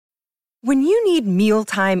When you need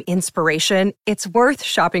mealtime inspiration, it's worth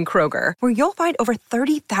shopping Kroger, where you'll find over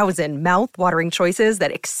 30,000 mouth-watering choices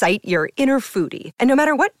that excite your inner foodie. And no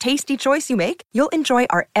matter what tasty choice you make, you'll enjoy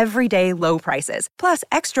our everyday low prices, plus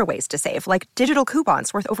extra ways to save, like digital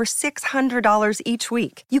coupons worth over $600 each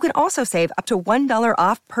week. You can also save up to $1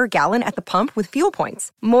 off per gallon at the pump with fuel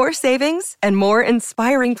points. More savings and more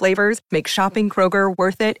inspiring flavors make shopping Kroger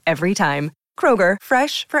worth it every time. Kroger,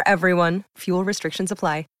 fresh for everyone. Fuel restrictions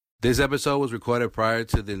apply. This episode was recorded prior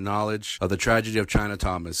to the knowledge of the tragedy of China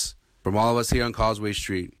Thomas. From all of us here on Causeway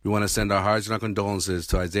Street, we want to send our hearts and our condolences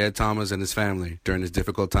to Isaiah Thomas and his family during this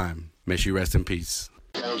difficult time. May she rest in peace.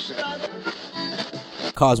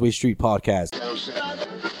 Causeway Street Podcast.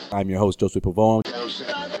 I'm your host, Joseph Pavone.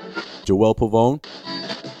 Joel Pavone.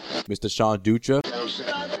 Mr. Sean Dutra.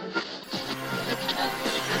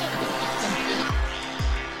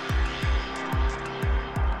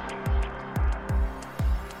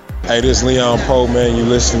 Hey, this is Leon Poe, man. You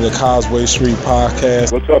listening to Causeway Street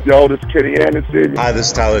Podcast. What's up, y'all? This is Kenny Anderson. Hi, this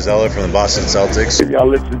is Tyler Zeller from the Boston Celtics. Y'all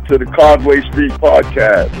listen to the Causeway Street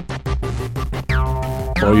Podcast.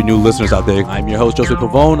 For all you new listeners out there, I'm your host, Joseph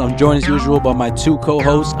Pavone. I'm joined as usual by my two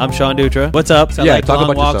co-hosts. I'm Sean Dutra. What's up? Sound like talk long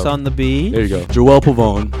about walks yourself. on the beach. There you go. Joel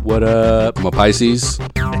Pavone. What up? I'm a Pisces.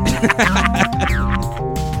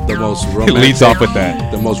 The most romantic, It leads off with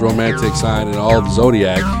that. The most romantic sign in all of the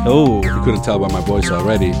zodiac. Oh, You couldn't tell by my voice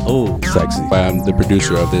already. oh, Sexy. But I'm the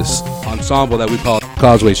producer of this ensemble that we call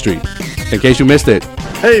Causeway Street. In case you missed it,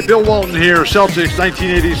 Hey, Bill Walton here, Celtics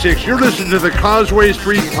 1986. You're listening to the Causeway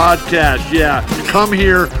Street Podcast. Yeah, come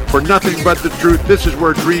here for nothing but the truth. This is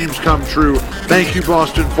where dreams come true. Thank you,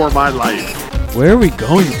 Boston, for my life. where are we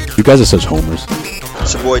going? You guys are such homers.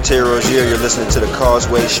 It's your boy Terry Rozier. You're listening to the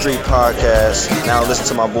Causeway Street Podcast. Now listen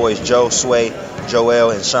to my boys Joe, Sway, Joel,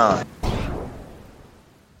 and Sean.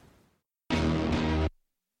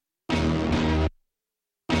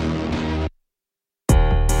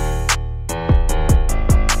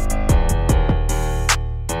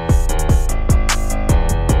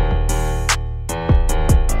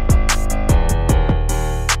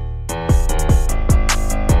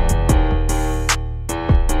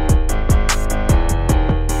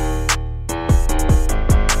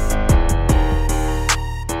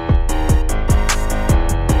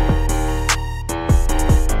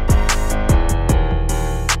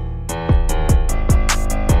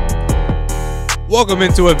 Welcome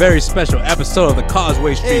into a very special episode of the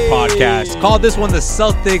Causeway Street Podcast. Call this one the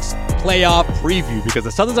Celtics Playoff Preview because the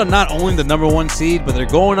Celtics are not only the number one seed, but they're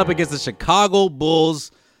going up against the Chicago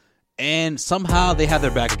Bulls, and somehow they have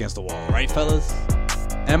their back against the wall. Right, fellas?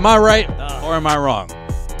 Am I right or am I wrong?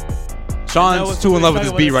 Sean's too in love with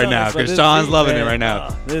this beat right now because Sean's loving it right now.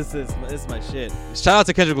 This is my shit. Shout out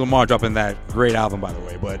to Kendrick Lamar dropping that great album, by the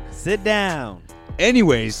way. But Sit down.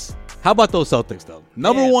 anyways, how about those Celtics, though?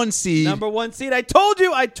 Number Man, one seed. Number one seed. I told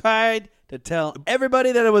you. I tried to tell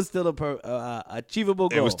everybody that it was still a achievable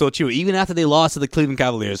goal. It was still achievable, even after they lost to the Cleveland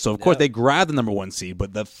Cavaliers. So, of course, they grabbed the number one seed.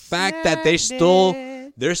 But the fact that they're still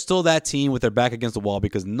that team with their back against the wall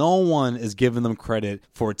because no one is giving them credit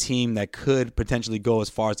for a team that could potentially go as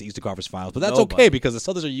far as the Eastern Conference Finals. But that's okay because the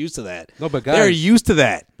Celtics are used to that. No, but guys, they're used to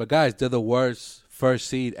that. But guys, they're the worst first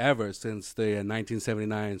seed ever since the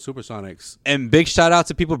 1979 Supersonics. And big shout out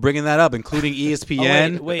to people bringing that up, including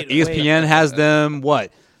ESPN. ESPN has them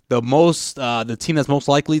the team that's most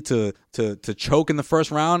likely to choke in the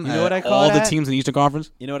first round. You know what I call all that? the teams in the Eastern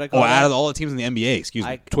Conference. You know what I call that? Out of all the teams in the NBA, excuse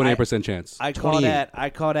me. 28% chance. I call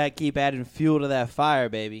that keep adding fuel to that fire,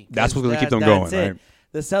 baby. That's what's going to keep them going, right?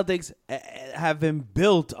 The Celtics have been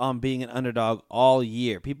built on being an underdog all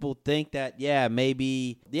year. People think that,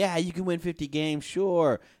 maybe you can win 50 games.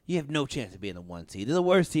 Sure. You have no chance of being the one seed. They're the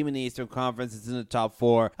worst team in the Eastern Conference. It's in the top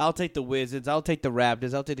four. I'll take the Wizards. I'll take the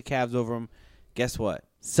Raptors. I'll take the Cavs over them. Guess what?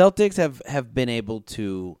 Celtics have been able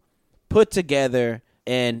to put together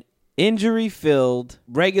an injury-filled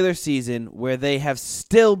regular season where they have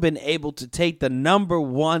still been able to take the number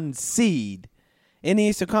one seed in the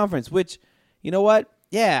Eastern Conference, which, you know what?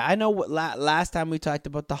 Yeah, I know what last time we talked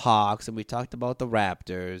about the Hawks and we talked about the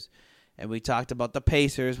Raptors and we talked about the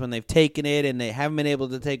Pacers when they've taken it and they haven't been able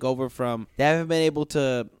to take over they haven't been able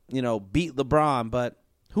to, beat LeBron, but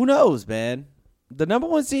who knows, man? The number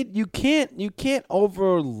one seed, you can't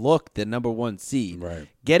overlook the number one seed. Right.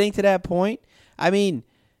 Getting to that point, I mean,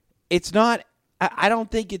 it's not I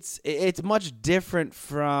don't think it's much different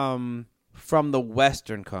from the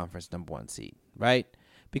Western Conference number one seed, right?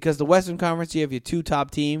 Because the Western Conference, you have your two top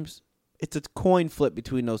teams. It's a coin flip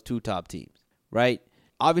between those two top teams, right?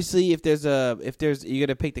 Obviously, if you're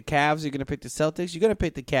gonna pick the Cavs, you're gonna pick the Celtics. You're gonna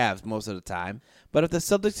pick the Cavs most of the time. But if the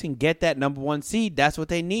Celtics can get that number 1 seed, that's what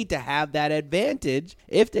they need to have that advantage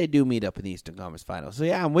if they do meet up in the Eastern Conference Finals. So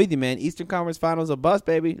yeah, I'm with you, man. Eastern Conference Finals a bust,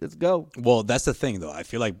 baby. Let's go. Well, that's the thing, though. I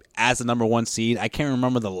feel like as the number 1 seed, I can't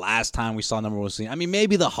remember the last time we saw number 1 seed. I mean,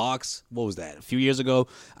 maybe the Hawks. What was that? A few years ago.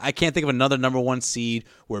 I can't think of another number 1 seed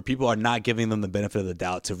where people are not giving them the benefit of the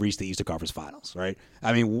doubt to reach the Eastern Conference Finals, right?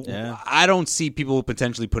 I mean, I don't see people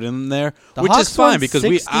potentially putting them there, which is fine because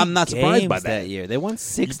I'm not surprised by that. Year. They won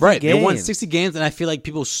 60 right, games. They won 60 games, and I feel like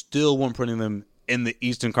people still weren't putting them in the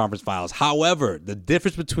Eastern Conference Finals. However, the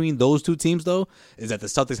difference between those two teams, though, is that the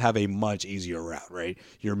Celtics have a much easier route, right?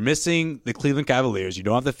 You're missing the Cleveland Cavaliers. You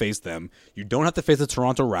don't have to face them. You don't have to face the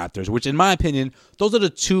Toronto Raptors, which, in my opinion, those are the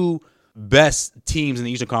two best teams in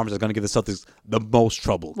the Eastern Conference that's going to give the Celtics the most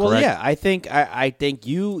trouble. Correct? Well, yeah, I think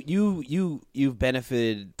you've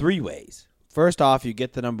benefited 3 ways. First off, you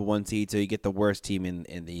get the number 1 seed, so you get the worst team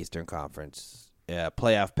in the Eastern Conference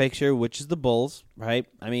playoff picture, which is the Bulls, right?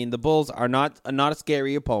 I mean, the Bulls are not a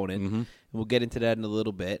scary opponent. Mm-hmm. We'll get into that in a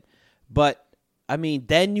little bit. But, I mean,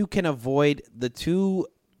 then you can avoid the 2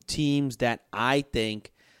 teams that I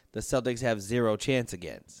think the Celtics have 0 chance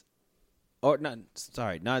against. Or, not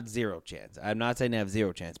 0 chance. I'm not saying they have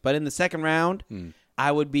 0 chance. But in the second round,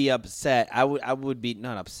 I would be upset. I would be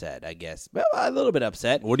not upset, I guess. But a little bit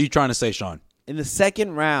upset. What are you trying to say, Sean? In the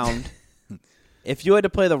second round... If you had to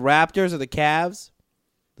play the Raptors or the Cavs,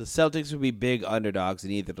 the Celtics would be big underdogs in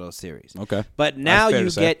either of those series. Okay. But now you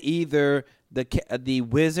get either the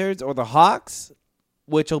Wizards or the Hawks,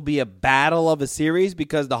 which will be a battle of a series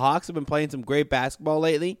because the Hawks have been playing some great basketball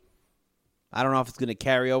lately. I don't know if it's going to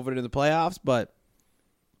carry over to the playoffs, but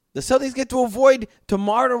the Celtics get to avoid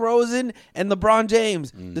DeMar DeRozan and LeBron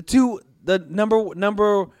James, the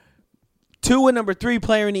number 2 and number 3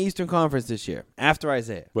 player in the Eastern Conference this year, after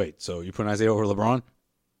Isaiah. Wait, so you're putting Isaiah over LeBron?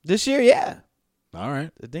 This year, yeah. All right.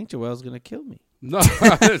 I think Joel's going to kill me. No,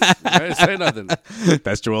 I didn't say nothing.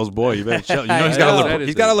 That's Joel's boy. You better chill. You know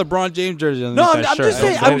he's got a LeBron James jersey on. No, I'm just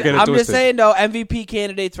saying. I'm just saying though. MVP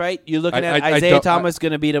candidates, right? You're looking at Isaiah Thomas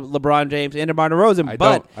going to beat LeBron James and DeMar DeRozan.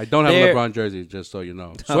 I don't have a LeBron jersey, just so you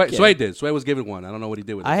know. Okay. Sway did. Sway was given one. I don't know what he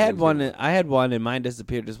did with it. I had one, and mine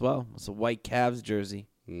disappeared as well. It's a white Cavs jersey.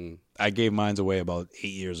 I gave mine away about 8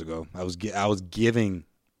 years ago. I was given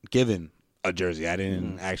a jersey. I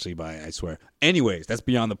didn't actually buy it, I swear. Anyways, that's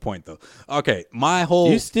beyond the point, though. Okay,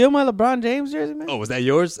 You steal my LeBron James jersey, man? Oh, was that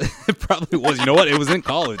yours? It probably was. You know what? It was in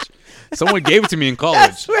college. Someone gave it to me in college.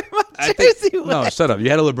 That's where my jersey was. No, shut up. You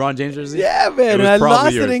had a LeBron James jersey? Yeah, man. And I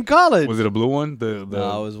lost it in college. Was it a blue one?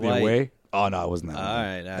 No, it was white. Away? Oh, no, it wasn't that one. All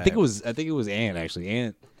right. I think it was Ant, actually.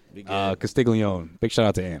 Ant Castiglione. Big shout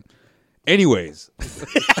out to Ant. Anyways.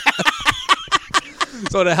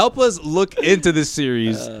 So to help us look into this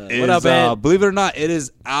series believe it or not, it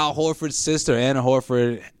is Al Horford's sister. Anna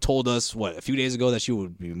Horford told us, a few days ago that she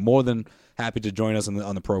would be more than happy to join us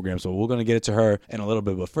on the program. So we're going to get it to her in a little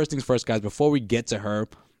bit. But first things first, guys, before we get to her,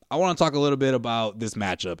 I want to talk a little bit about this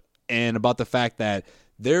matchup and about the fact that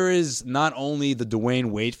there is not only the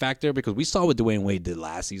Dwayne Wade factor, because we saw what Dwayne Wade did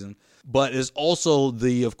last season, but there's also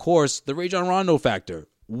the Rajon Rondo factor.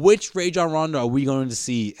 Which Rajon Rondo are we going to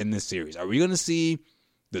see in this series? Are we going to see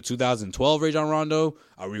the 2012 Rajon Rondo?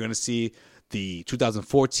 Are we going to see the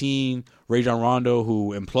 2014 Rajon Rondo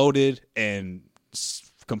who imploded and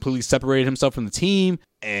completely separated himself from the team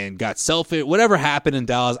and got selfish? Whatever happened in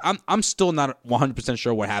Dallas, I'm still not 100%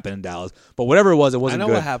 sure what happened in Dallas. But whatever it was, it wasn't good. I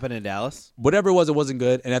know what happened in Dallas. Whatever it wasn't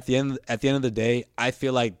good. And at the end of the day, I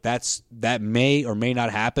feel like that may or may not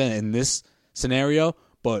happen in this scenario.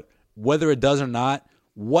 But whether it does or not,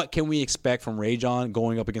 what can we expect from Rajon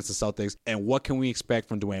going up against the Celtics, and what can we expect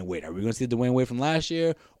from Dwayne Wade? Are we going to see the Dwayne Wade from last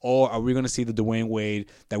year, or are we going to see the Dwayne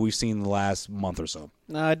Wade that we've seen in the last month or so?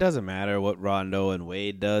 No, it doesn't matter what Rondo and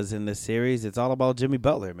Wade does in this series. It's all about Jimmy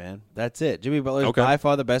Butler, man. That's it. Jimmy Butler is by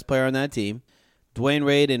far the best player on that team. Dwayne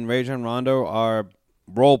Wade and Rajon Rondo are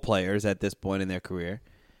role players at this point in their career.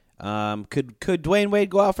 Could Dwayne Wade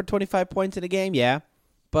go out for 25 points in a game? Yeah,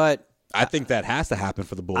 but I think that has to happen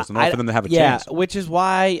for the Bulls in order for them to have a chance. Yeah, which is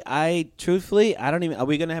why are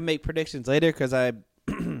we going to make predictions later? Because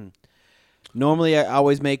normally I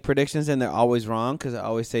always make predictions and they're always wrong because I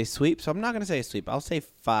always say sweep. So I'm not going to say sweep. I'll say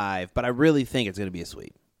 5, but I really think it's going to be a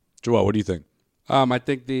sweep. Joel, what do you think? I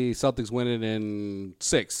think the Celtics win it in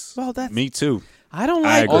 6. Well, that's me too. I don't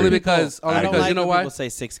like only because you know why? People say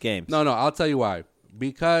 6 games. No, I'll tell you why.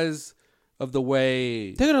 Because of the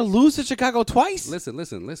way they're going to lose to Chicago twice.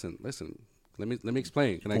 Listen. Let me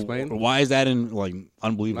explain. Can I explain? Why is that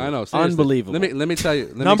unbelievable? I know. Seriously. Unbelievable. Let me tell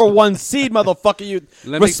you. Number one seed, motherfucker. You.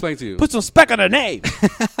 Let me explain to you. Put some spec on their name.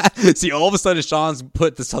 See, all of a sudden, Sean's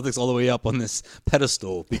put the Celtics all the way up on this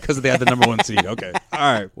pedestal because they had the number 1 seed. Okay.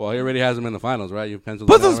 All right. Well, he already has them in the finals, right? You penciled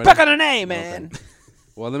Put that some already? spec on their name, man. Okay.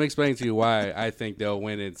 Well, let me explain to you why I think they'll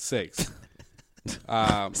win in 6.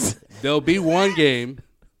 There'll be one game.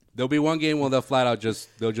 There'll be one game where they'll flat out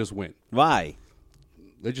they'll just win. Why?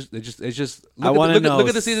 It's just. I want to know. Look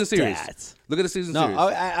at the season series. Stats. Look at the season No, series.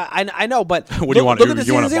 I know, but What do you want? Look at the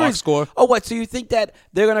You want a season box series. score? Oh, what? So you think that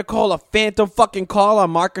they're gonna call a phantom fucking call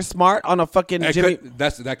on Marcus Smart on a fucking Jimmy?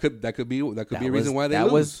 That could be a reason why they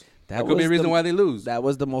that lose. That could be a reason why they lose. That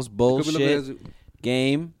was the most bullshit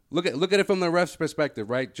game. Look at it from the ref's perspective,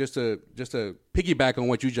 right? Just to piggyback on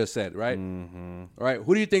what you just said, right? Mm-hmm. All right.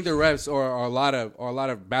 Who do you think the refs or a lot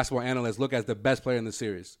of basketball analysts look as the best player in the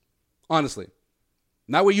series? Honestly,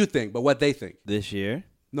 not what you think, but what they think. This year?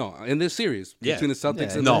 No, in this series between the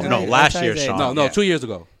Celtics and no, last year, Isaiah. Sean. no, 2 years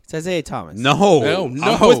ago. It's Isaiah Thomas. No. No.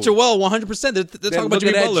 I'm with Joel 100%. They're talking about looking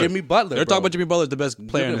Jimmy at Butler. Jimmy Butler, They're bro. talking about Jimmy Butler, the best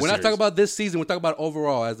player in the We're series. not talking about this season. We're talking about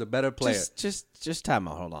overall as a better player. Just time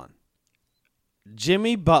out. Hold on.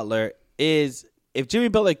 Jimmy Butler is. If Jimmy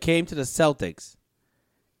Butler came to the Celtics,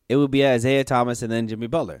 it would be Isaiah Thomas and then Jimmy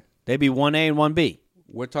Butler. They'd be 1A and 1B.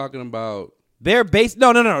 We're talking about. They're based.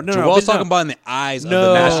 No. Joel's talking about in the eyes of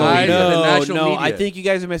the national eyes media. of the national No, media. I think you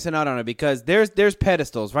guys are missing out on it because there's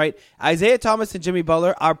pedestals, right? Isaiah Thomas and Jimmy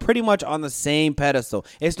Butler are pretty much on the same pedestal.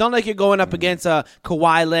 It's not like you're going up against a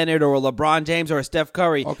Kawhi Leonard or a LeBron James or a Steph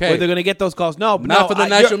Curry where they're going to get those calls. No, Not for the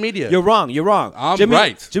national media. You're wrong. You're wrong. I'm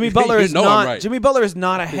right. Jimmy Butler You is know not. I'm right. Jimmy Butler is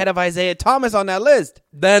not ahead of Isaiah Thomas on that list.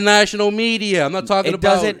 The national media. I'm not talking It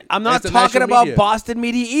about. doesn't. I'm not it's the talking national about media. Boston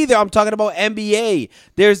media either. I'm talking about NBA.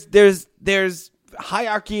 There's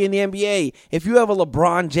hierarchy in the NBA. If you have a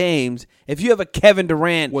LeBron James, if you have a Kevin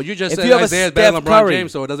Durant, Well, you just if said you have Isaiah's a better than Steph LeBron Curry,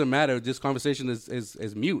 James, so it doesn't matter. This conversation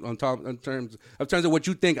is mute in terms of what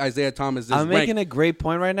you think Isaiah Thomas is. I'm making ranked. a great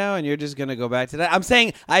point right now, and you're just gonna go back to that. I'm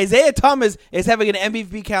saying Isaiah Thomas is having an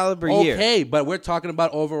MVP caliber year. Okay, but we're talking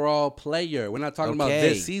about overall player. We're not talking about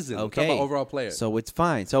this season. We're talking about overall player. So it's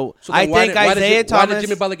fine. So So I then why think did- why Isaiah did Thomas. Why did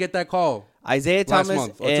Jimmy Butler get that call? Isaiah last Thomas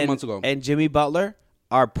month or 2 months ago? and Jimmy Butler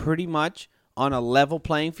are pretty much on a level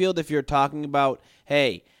playing field. If you're talking about,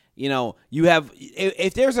 hey, you have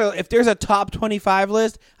if there's a top 25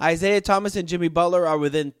 list, Isaiah Thomas and Jimmy Butler are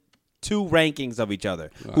within 2 rankings of each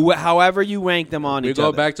other. However you rank them on We each go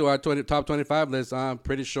other. back to our top 25 list. I'm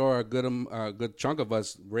pretty sure a good chunk of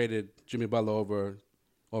us rated Jimmy Butler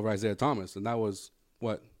over Isaiah Thomas, and that was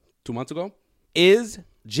what 2 months ago. Is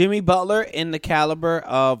Jimmy Butler in the caliber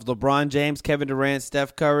of LeBron James, Kevin Durant,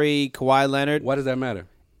 Steph Curry, Kawhi Leonard? Why does that matter?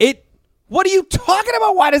 What are you talking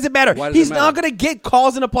about? Why does it matter? Why does He's it not matter? going to get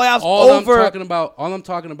calls in the playoffs All over. I'm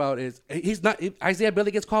talking about is he's not. Isaiah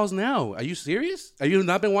barely gets calls now. Are you serious? Are you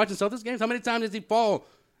not been watching Celtics games? How many times does he fall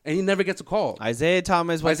and he never gets a call? Isaiah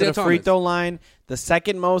Thomas went Isaiah to the free Thomas. throw line the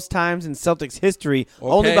second most times in Celtics history,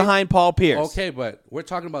 only behind Paul Pierce. Okay, but we're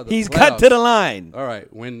talking about the He's playoffs. cut to the line. All right,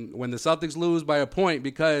 when the Celtics lose by a point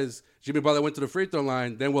because Jimmy Butler went to the free throw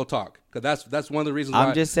line, then we'll talk. Because that's one of the reasons I'm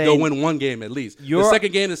why just they'll saying- win one game at least. The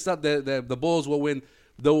second game is the Bulls will win.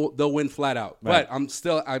 They'll win flat out. Right. But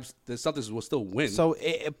the Celtics will still win. So,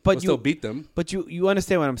 we'll still beat them. But you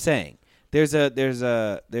understand what I'm saying? There's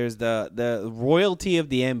the royalty of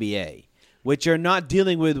the NBA, which you're not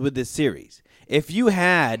dealing with this series. If you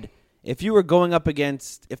were going up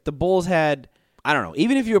against, if the Bulls had, I don't know,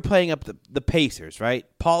 even if you were playing up the Pacers, right?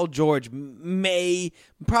 Paul George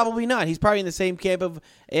probably not. He's probably in the same camp of.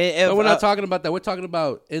 But we're not talking about that. We're talking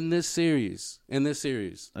about in this series.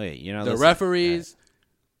 Okay, The referees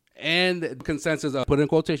and the consensus of, put in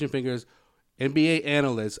quotation fingers, NBA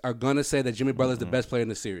analysts are going to say that Jimmy Butler is the best player in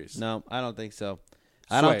the series. No, I don't think so.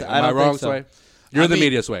 Sway, I don't am I wrong, think so. Sway? You're the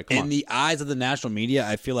media, Sway. Come in on. the eyes of the national media,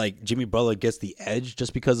 I feel like Jimmy Butler gets the edge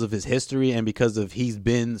just because of his history and because of he's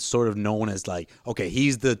been sort of known as like, okay,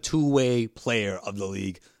 he's the two-way player of the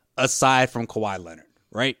league aside from Kawhi Leonard,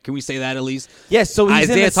 right? Can we say that at least? Yes, so he's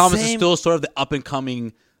in Isaiah the Thomas is same- still sort of the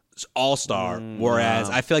up-and-coming all-star, whereas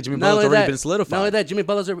I feel like Jimmy Not Butler's only already that- been solidified. Not only that, Jimmy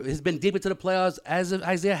Butler has been deep into the playoffs as if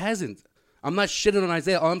Isaiah hasn't. I'm not shitting on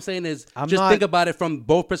Isaiah. All I'm saying is think about it from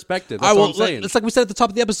both perspectives. That's all I'm saying. It's like we said at the top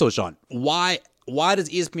of the episode, Sean. Why does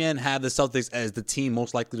ESPN have the Celtics as the team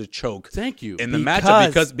most likely to choke? Thank you. In the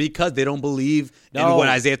matchup because they don't believe in what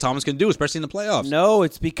Isaiah Thomas can do, especially in the playoffs. No,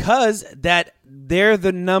 it's because that they're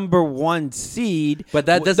the number 1 seed. But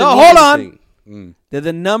that doesn't No, mean hold anything. on. They're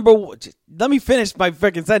the number. Let me finish my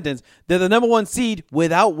freaking sentence. They're the number 1 seed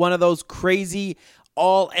without one of those crazy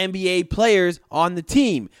all NBA players on the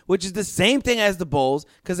team, which is the same thing as the Bulls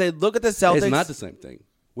because they look at the Celtics. It's not the same thing,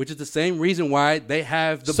 which is the same reason why they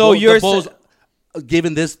have the So Bulls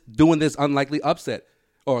doing this unlikely upset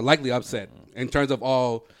or likely upset in terms of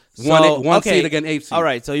all one seed against 8 seed. All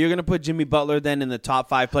right, so you're going to put Jimmy Butler then in the top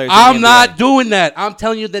 5 players. I'm not doing that. I'm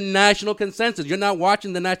telling you the national consensus. You're not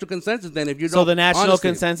watching the national consensus then if you don't. So the national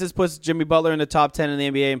consensus puts Jimmy Butler in the top 10 in the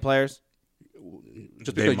NBA in players?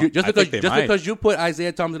 Just because you put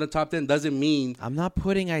Isaiah Thomas in the top 10 doesn't mean. I'm not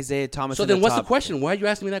putting Isaiah Thomas So in the top 10. then what's the question? Why are you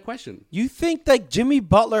asking me that question? You think like Jimmy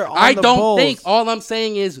Butler on I the don't Bulls. think. All I'm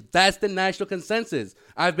saying is that's the national consensus.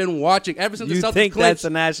 I've been watching ever since the Celtics think clinched. that's the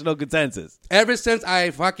national consensus? Ever since I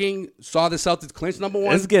fucking saw the Celtics clinch the number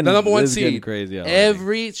one It's seed. getting crazy already.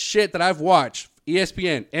 Every shit that I've watched,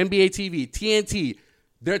 ESPN, NBA TV, TNT,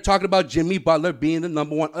 they're talking about Jimmy Butler being the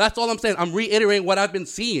number one. That's all I'm saying. I'm reiterating what I've been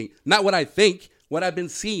seeing, not what I think. What I've been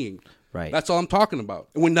seeing. Right. That's all I'm talking about.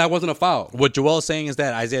 When that wasn't a foul. What Joel's saying is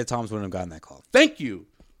that Isaiah Thomas wouldn't have gotten that call. Thank you.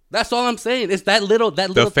 That's all I'm saying. It's that little The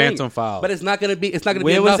thing. phantom foul. But it's not gonna be enough.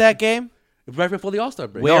 Where was that game? Right before the All-Star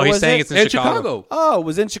break. Where No, he's was saying it? it's in Chicago. Oh, it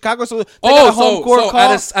was in Chicago. So they got a home court call.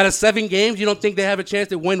 Out of 7 games, you don't think they have a chance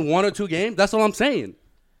to win 1 or 2 games? That's all I'm saying.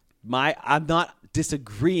 I'm not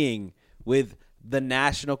disagreeing with the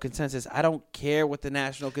national consensus. I don't care what the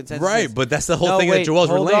national consensus is. Right, but that's the whole thing that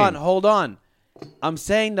Joel's relaying. Hold on. I'm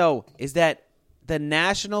saying, though, is that the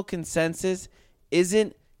national consensus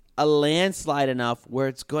isn't a landslide enough where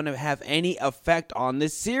it's going to have any effect on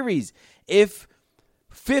this series. If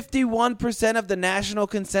 51% of the national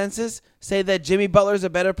consensus say that Jimmy Butler is a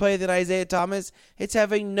better player than Isaiah Thomas, it's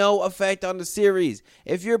having no effect on the series.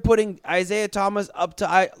 If you're putting Isaiah Thomas up to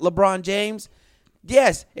LeBron James,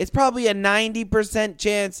 yes, it's probably a 90%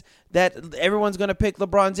 chance that everyone's going to pick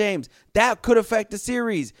LeBron James. That could affect the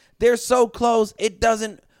series. They're so close, it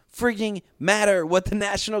doesn't freaking matter what the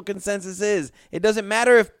national consensus is. It doesn't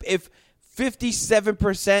matter if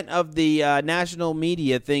 57% of the national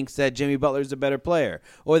media thinks that Jimmy Butler is a better player,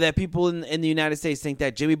 or that people in the United States think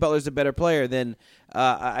that Jimmy Butler is a better player than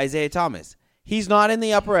Isaiah Thomas. He's not in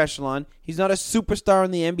the upper echelon. He's not a superstar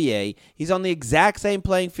in the NBA. He's on the exact same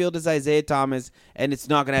playing field as Isaiah Thomas, and it's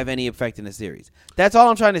not going to have any effect in the series. That's all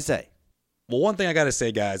I'm trying to say. Well, one thing I got to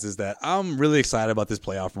say, guys, is that I'm really excited about this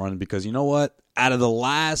playoff run because you know what? Out of the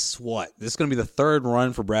last, this is going to be the 3rd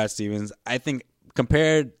run for Brad Stevens. I think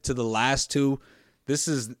compared to the last 2, this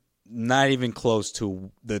is not even close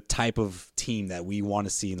to the type of team that we want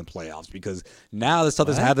to see in the playoffs because now the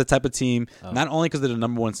Celtics have the type of team, not only because they're the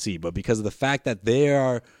number 1 seed, but because of the fact that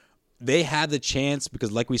they have the chance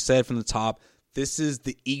because like we said from the top, this is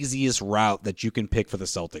the easiest route that you can pick for the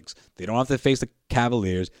Celtics. They don't have to face the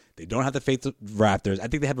Cavaliers. They don't have to face the Raptors. I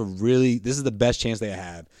think they have this is the best chance they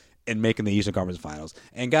have in making the Eastern Conference Finals.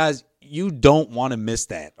 And guys, you don't want to miss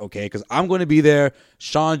that, okay? Because I'm going to be there.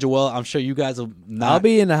 Sean, Joel, I'm sure you guys will not. I'll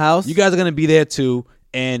be in the house. You guys are going to be there too.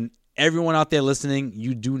 And everyone out there listening,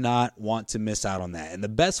 you do not want to miss out on that. And the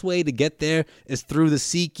best way to get there is through the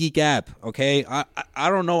SeatGeek app, okay? I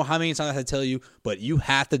don't know how many times I have to tell you, but you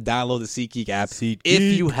have to download the SeatGeek app if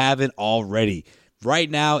you haven't already. Right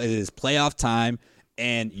now, it is playoff time,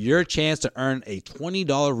 and your chance to earn a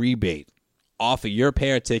 $20 rebate off of your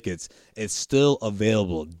pair of tickets is still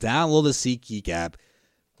available. Download the SeatGeek app.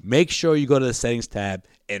 Make sure you go to the settings tab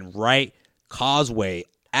and write Causeway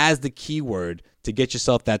as the keyword to get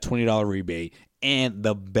yourself that $20 rebate and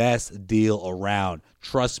the best deal around.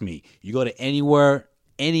 Trust me, you go to anywhere,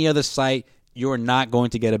 any other site, you are not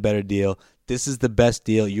going to get a better deal. This is the best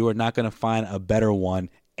deal. You are not going to find a better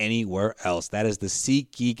one anywhere else. That is the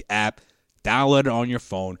SeatGeek app. Download it on your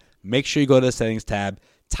phone. Make sure you go to the settings tab.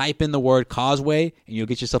 Type in the word Causeway, and you'll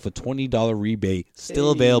get yourself a $20 rebate.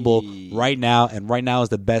 Still available right now, and right now is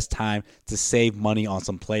the best time to save money on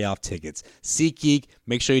some playoff tickets. SeatGeek,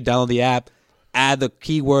 make sure you download the app, add the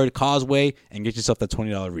keyword Causeway, and get yourself that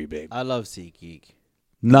 $20 rebate. I love SeatGeek.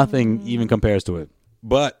 Nothing even compares to it.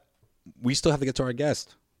 But we still have to get to our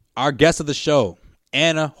guest. Our guest of the show,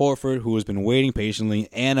 Anna Horford, who has been waiting patiently.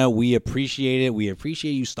 Anna, we appreciate it. We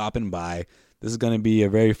appreciate you stopping by. This is going to be a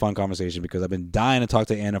very fun conversation because I've been dying to talk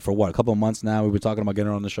to Anna for, a couple of months now. We've been talking about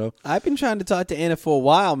getting her on the show. I've been trying to talk to Anna for a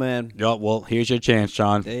while, man. Yeah, well, here's your chance,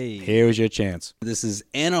 Sean. Hey. Here's your chance. This is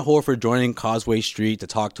Anna Horford joining Causeway Street to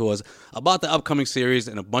talk to us about the upcoming series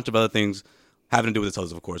and a bunch of other things having to do with the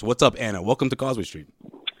Celtics, of course. What's up, Anna? Welcome to Causeway Street.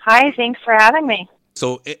 Hi, thanks for having me.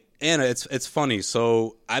 So, Anna, it's funny.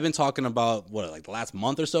 So I've been talking about, the last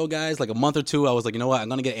month or so, guys? Like a month or two, I was like, you know what? I'm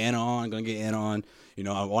going to get Anna on. You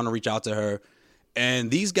know, I want to reach out to her.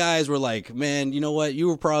 And these guys were like, man, you know what? You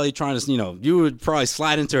were probably trying to, you would probably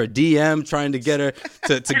slide into her DM trying to get her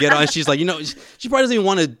to get on. She's like, she probably doesn't even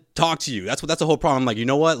want to talk to you. That's the whole problem. I'm like, you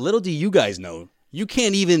know what? Little do you guys know, you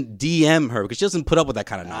can't even DM her because she doesn't put up with that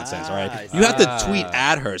kind of nonsense, all right? You have to tweet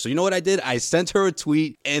at her. So you know what I did? I sent her a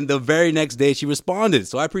tweet, and the very next day she responded.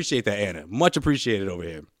 So I appreciate that, Anna. Much appreciated over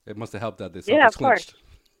here. It must have helped that this Yeah, of course. clinched.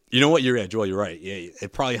 You know what? You're right, Joel. You're right. Yeah,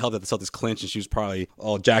 it probably helped that the Celtics clinched, and she was probably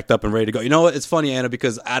all jacked up and ready to go. You know what? It's funny, Anna,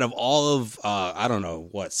 because out of all of, I don't know,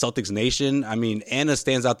 Celtics Nation, I mean, Anna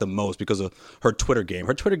stands out the most because of her Twitter game.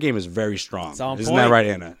 Her Twitter game is very strong. It's on Isn't point. that right,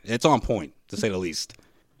 Anna? It's on point, to say the least.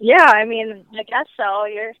 Yeah, I mean, I guess so.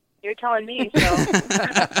 You're telling me. So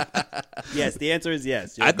Yes, the answer is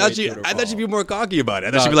yes. I thought she'd be more cocky about it.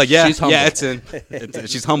 I thought No, she'd be like, she's humble. it's in.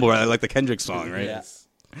 She's humble, right? Like the Kendrick song, right? Yes.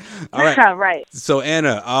 All right. right. So,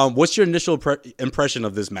 Anna, what's your initial impression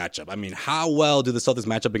of this matchup? I mean, how well do the Celtics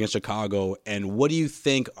match up against Chicago, and what do you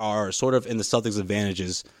think are sort of in the Celtics'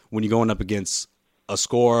 advantages when you're going up against a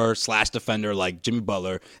scorer / defender like Jimmy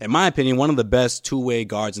Butler? In my opinion, one of the best two-way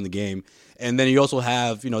guards in the game. And then you also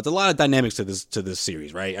have, it's a lot of dynamics to this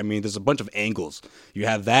series, right? I mean, there's a bunch of angles. You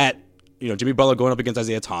have that. Jimmy Butler going up against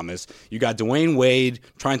Isaiah Thomas. You got Dwayne Wade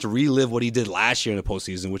trying to relive what he did last year in the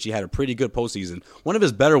postseason, which he had a pretty good postseason. One of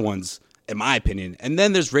his better ones, in my opinion. And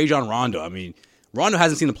then there's Rajon Rondo. I mean, Rondo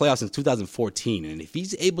hasn't seen the playoffs since 2014. And if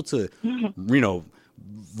he's able to,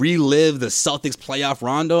 relive the Celtics playoff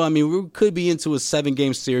Rondo, I mean, we could be into a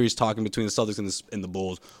 7-game series talking between the Celtics and the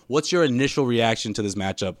Bulls. What's your initial reaction to this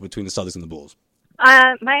matchup between the Celtics and the Bulls?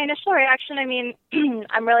 My initial reaction, I mean,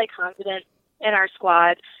 I'm really confident in our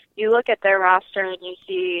squad. You look at their roster and you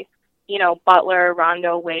see, Butler,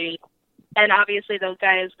 Rondo, Wade, and obviously those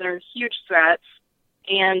guys, they're huge threats,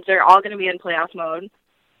 and they're all going to be in playoff mode,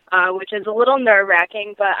 which is a little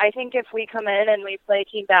nerve-wracking, but I think if we come in and we play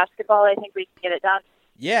team basketball, I think we can get it done.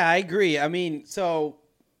 Yeah, I agree. I mean, so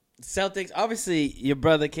Celtics, obviously your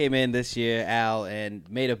brother came in this year, Al, and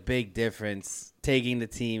made a big difference taking the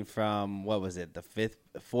team from, what was it, the fifth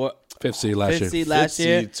seed last year. last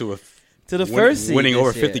year to the first seed winning this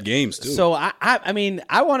over year. 50 games too. So I mean,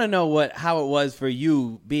 I want to know how it was for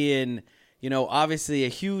you being, obviously a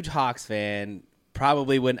huge Hawks fan.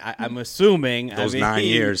 Probably when I'm assuming those 9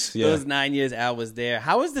 years, yeah. Those 9 years Al was there.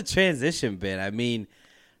 How has the transition been? I mean,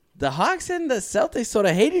 the Hawks and the Celtics sort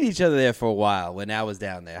of hated each other there for a while when Al was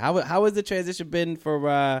down there. How has the transition been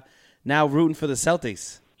for now rooting for the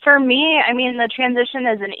Celtics? For me, I mean, the transition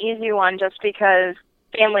is an easy one just because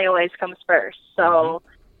family always comes first. So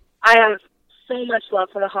I have so much love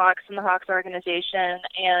for the Hawks and the Hawks organization.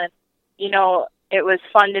 And, it was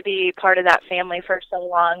fun to be part of that family for so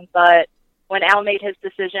long. But when Al made his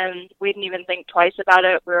decision, we didn't even think twice about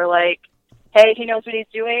it. We were like, hey, he knows what he's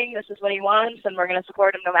doing. This is what he wants, and we're going to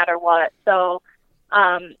support him no matter what. So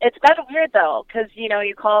it's been weird, though, because,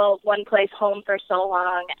 you call one place home for so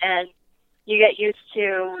long, and you get used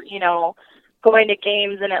to, going to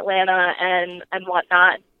games in Atlanta and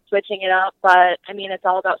whatnot, switching it up. But, I mean, it's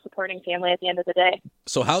all about supporting family at the end of the day.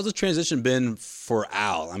 So how's the transition been for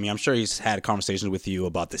Al? I mean, I'm sure he's had conversations with you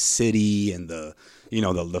about the city and the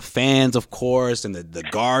fans, of course, and the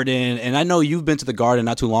Garden. And I know you've been to the Garden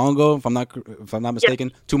not too long ago, if I'm not mistaken.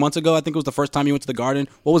 Yep. 2 months ago, I think it was the first time you went to the Garden.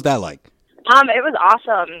 What was that like? It was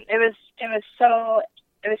awesome. It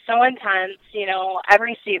was so intense.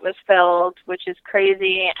 Every seat was filled, which is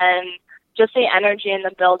crazy, and just the energy in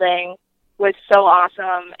the building was so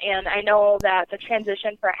awesome. And I know that the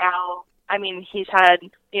transition for Al, I mean, he's had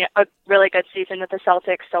a really good season with the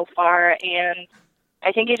Celtics so far, and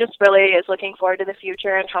I think he just really is looking forward to the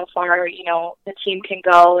future and how far the team can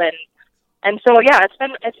go, and so yeah,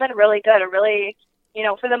 it's been really good. A really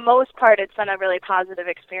for the most part, it's been a really positive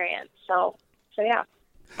experience. So yeah.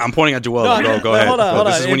 I'm pointing at Joel. Go ahead. Hold on.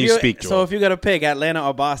 This is when you speak, Joel. So if you're gonna pick Atlanta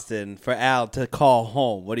or Boston for Al to call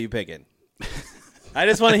home, what are you picking? I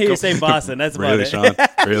just want to hear you say Boston. That's about really, it. Sean?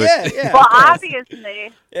 Really? Yeah. Well,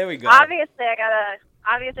 obviously. There we go. Obviously,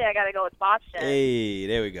 I gotta go with Boston. Hey,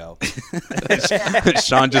 there we go.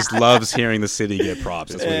 Sean just loves hearing the city get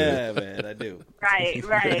props. That's what yeah, man, I do.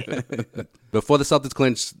 Right. Before the Celtics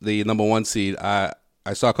clinched the number 1 seed, I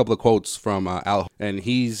saw a couple of quotes from Al, and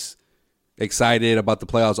he's excited about the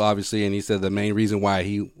playoffs, obviously, and he said the main reason why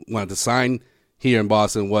he wanted to sign here in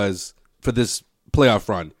Boston was for this playoff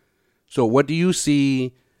run. So what do you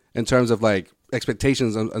see in terms of like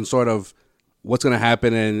expectations and sort of what's going to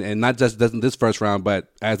happen and not just this first round,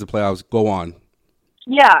 but as the playoffs go on?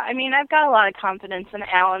 Yeah, I mean, I've got a lot of confidence in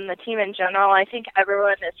Al and the team in general. I think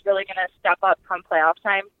everyone is really going to step up come playoff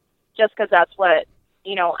time just because that's what,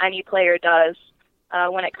 any player does.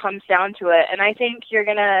 when it comes down to it. And I think you're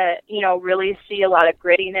going to, really see a lot of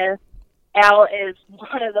grittiness. Al is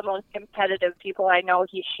one of the most competitive people I know.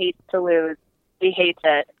 He hates to lose. He hates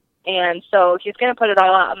it. And so he's going to put it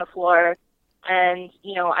all out on the floor. And,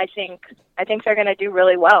 I think they're going to do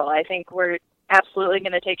really well. I think we're absolutely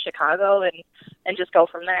going to take Chicago and just go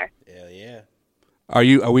from there. Hell yeah.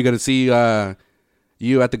 Are we going to see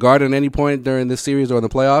you at the Garden at any point during this series or in the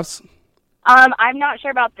playoffs? I'm not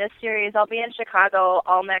sure about this series. I'll be in Chicago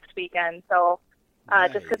all next weekend. So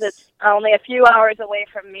Nice. just because it's only a few hours away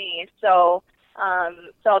from me. So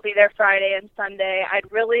I'll be there Friday and Sunday. I'd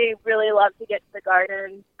really, really love to get to the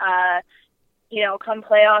Garden, come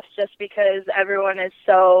playoffs, just because everyone is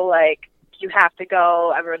so, like, you have to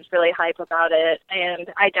go. Everyone's really hype about it. And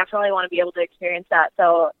I definitely want to be able to experience that.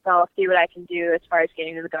 So I'll see what I can do as far as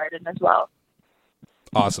getting to the Garden as well.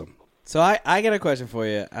 Awesome. So I got a question for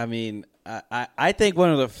you. I mean, I think one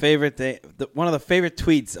of the favorite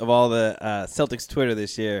tweets of all the Celtics Twitter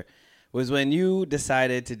this year was when you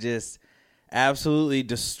decided to just absolutely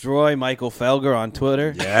destroy Michael Felger on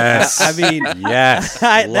Twitter. Yes. I mean, yes.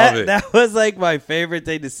 Love it. That was like my favorite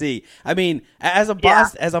thing to see. I mean, as a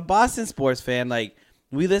Boston sports fan, like,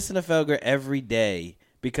 we listen to Felger every day.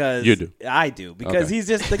 Because you do. I do. Because Okay. he's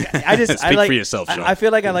just the guy. I just Speak I like for yourself, Sean. I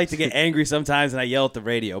feel like I like to get angry sometimes and I yell at the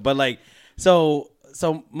radio. But like so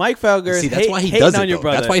Mike Felger See, is that's why he hating does on it, your though.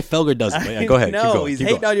 brother. That's why Felger does it. Yeah, go ahead. No, Keep going. he's Keep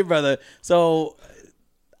hating going. on your brother. So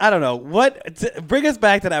I don't know. Bring us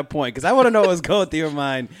back to that point, because I want to know what's going through your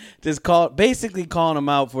mind. Just basically calling him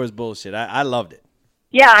out for his bullshit. I loved it.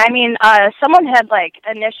 Yeah, I mean, someone had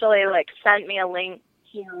initially sent me a link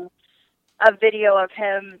to a video of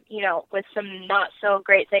him, with some not so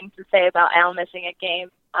great things to say about Al missing a game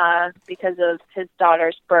because of his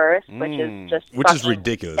daughter's birth, which is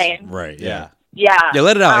ridiculous. insane. Right? Yeah. Yeah. Yeah.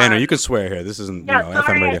 Let it out, Anna. You can swear here. This isn't FM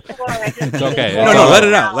sorry, radio. I swore. I just It's okay. didn't No, say let it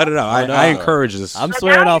it out. out. Let it out. I encourage this. I'm But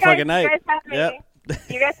swearing now all you guys- fucking night. You guys have me, Yep.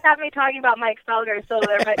 you guys have me talking about Mike Felger, so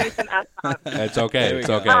there might be some F-bombs. It's okay. It's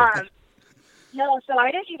okay. No, so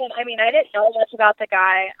I didn't know much about the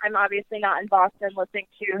guy. I'm obviously not in Boston listening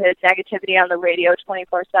to his negativity on the radio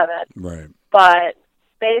 24/7. Right. But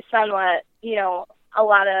based on what, a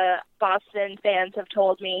lot of Boston fans have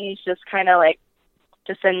told me, he's just kind of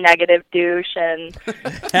just a negative douche, and,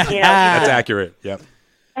 That's accurate. Yep.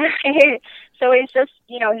 so he's just,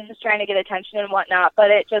 he's just trying to get attention and whatnot. But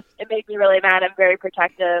it made me really mad. I'm very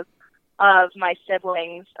protective of my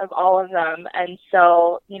siblings, of all of them. And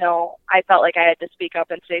so, I felt like I had to speak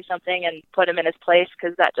up and say something and put him in his place,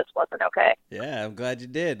 because that just wasn't okay. Yeah, I'm glad you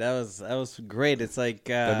did. That was great. It's like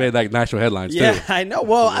That made national headlines yeah, too. I know.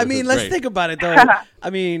 Well, I mean, let's great. think about it though. I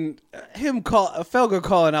mean, Felger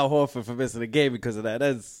calling out Horford for missing the game because of that.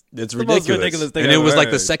 It's the most ridiculous. ridiculous thing And I've it was ever like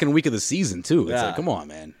the heard. second week of the season too. It's Yeah. like, come on,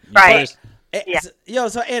 man. Right. Yo,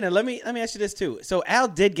 so Anna, let me ask you this too. So Al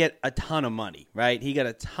did get a ton of money, right? He got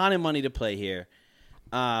a ton of money to play here.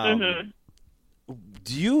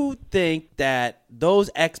 Do you think that those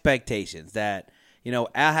expectations that, Al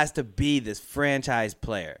has to be this franchise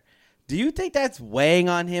player, do you think that's weighing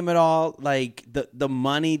on him at all? Like the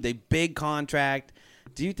money, the big contract,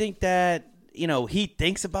 do you think that, he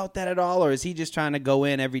thinks about that at all? Or is he just trying to go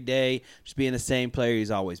in every day, just being the same player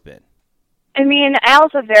he's always been? I mean,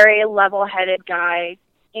 Al's a very level-headed guy,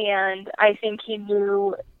 and I think he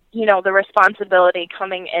knew, the responsibility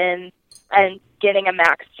coming in and getting a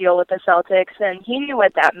max deal with the Celtics, and he knew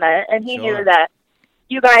what that meant, and he knew that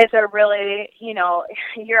you guys are really,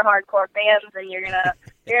 you're hardcore fans, and you're gonna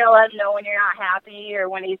let him know when you're not happy or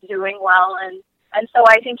when he's doing well, and so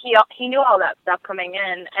I think he knew all that stuff coming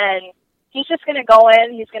in, and he's just gonna go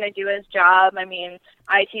in, he's gonna do his job. I mean,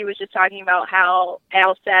 IT was just talking about how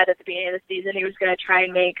Al said at the beginning of the season he was gonna try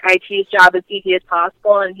and make IT's job as easy as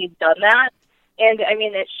possible, and he's done that, and I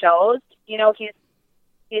mean, it shows.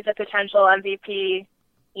 He's a potential MVP,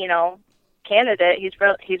 candidate.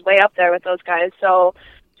 He's way up there with those guys. So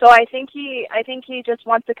I think he just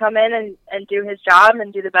wants to come in and do his job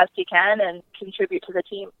and do the best he can and contribute to the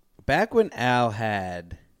team. Back when Al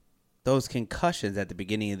had those concussions at the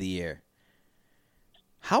beginning of the year,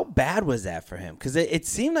 how bad was that for him? Because it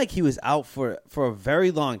seemed like he was out for a very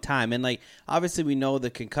long time. And, obviously we know the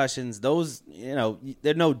concussions, those,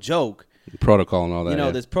 they're no joke. Protocol and all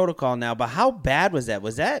that. There's protocol now. But how bad was that?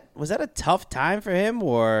 Was that a tough time for him?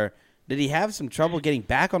 Or did he have some trouble getting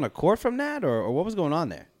back on the court from that? Or what was going on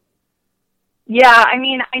there? Yeah, I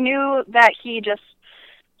mean, I knew that he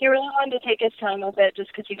really wanted to take his time with it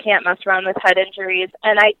just because you can't mess around with head injuries.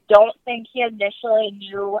 And I don't think he initially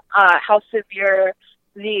knew how severe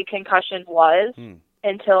the concussion was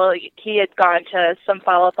until he had gone to some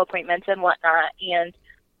follow-up appointments and whatnot. And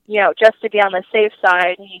just to be on the safe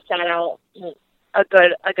side, he sat out a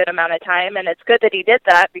good amount of time, and it's good that he did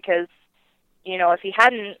that because, if he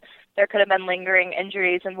hadn't, there could have been lingering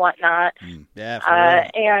injuries and whatnot. Yeah.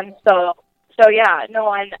 And so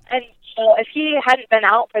if he hadn't been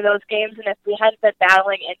out for those games, and if we hadn't been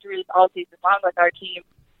battling injuries all season long with our team,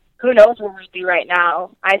 who knows where we'd be right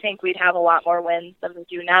now. I think we'd have a lot more wins than we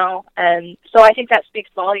do now. And so I think that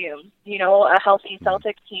speaks volumes. A healthy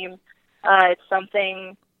Celtics team, it's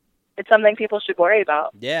something people should worry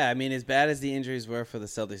about. Yeah, I mean, as bad as the injuries were for the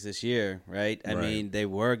Celtics this year, right? I mean, they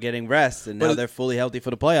were getting rest, and now they're fully healthy for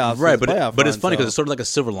the playoffs. Right, but it's funny because it's sort of like a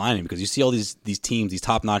silver lining because you see all these teams, these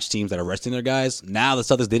top-notch teams that are resting their guys. Now the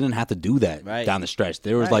Celtics, they didn't have to do that down the stretch.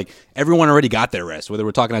 There was everyone already got their rest, whether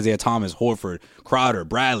we're talking Isaiah Thomas, Horford, Crowder,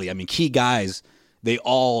 Bradley. I mean, key guys, they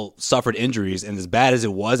all suffered injuries, and as bad as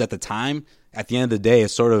it was at the time, at the end of the day,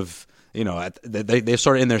 it's sort of – they're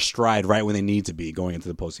sort of in their stride right when they need to be going into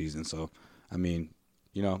the postseason. So, I mean,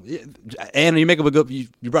 and you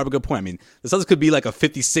brought up a good point. I mean, the Celtics could be like a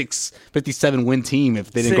 56, 57 win team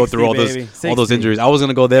if they didn't go through all those injuries. I was going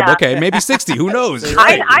to go there, but okay, maybe 60. Who knows?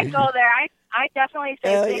 I'd go there. I definitely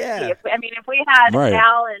say 60. Yeah. If we had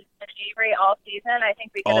Al and Avery all season, I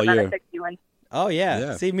think we could have been a 60 win. Oh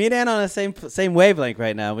yeah. See, me and Anna on the same wavelength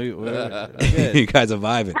right now. We're good. You guys are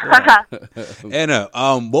vibing. Anna,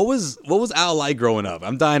 what was Al like growing up?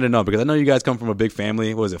 I'm dying to know because I know you guys come from a big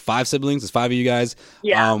family. What was it, 5 siblings? There's 5 of you guys.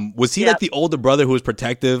 Yeah. Was he like the older brother who was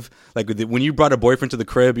protective? Like when you brought a boyfriend to the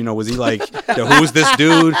crib, was he like, who's this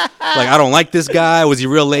dude? Like, I don't like this guy. Was he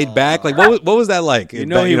real laid back? Like, what was that like? He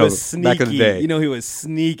was sneaky. Back in the day. He was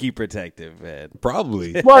sneaky protective, man.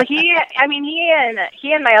 Probably. Well, he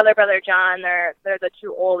and my other brother John, they're the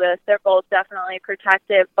 2 oldest. They're both definitely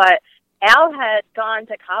protective, but Al had gone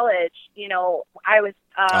to college. I was.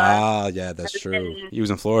 That's true. He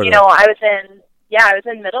was in Florida. I was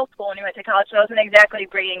in middle school when he went to college, so I wasn't exactly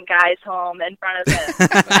bringing guys home in front of him.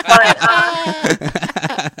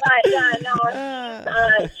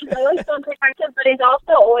 He's always been protective, but he's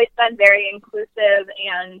also always been very inclusive.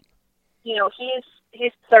 And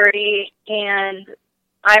he's 30 and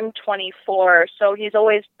I'm 24, so he's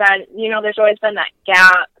always been, there's always been that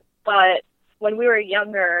gap. But when we were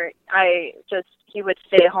younger, he would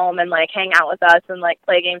stay home and hang out with us and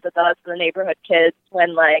play games with us, the neighborhood kids.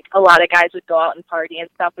 When a lot of guys would go out and party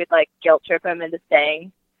and stuff, we'd guilt trip him into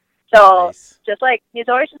staying. So nice. He's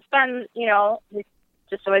always just been, he's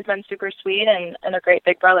just always been super sweet and a great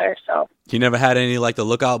big brother. So he never had any the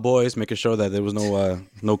lookout boys, making sure that there was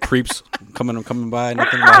no creeps coming by,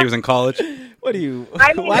 nothing while he was in college. What are you?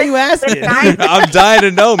 Why are you asking? I'm dying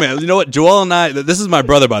to know, man. You know what? Joel and I. This is my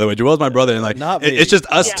brother, by the way. Joel's my brother, and it's just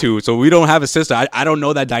us two. So we don't have a sister. I don't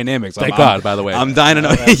know that dynamic. So Thank God, by the way. I'm dying to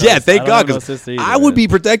know. Yeah, thank God, because I would be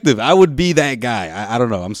protective. I would be that guy. I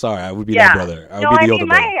don't know. I'm sorry. I would be that brother. I would be the older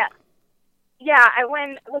brother.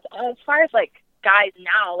 As far as guys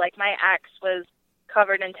now, my ex was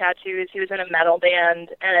covered in tattoos. He was in a metal band,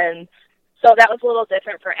 and so that was a little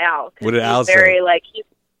different for Al. What did Al say? Very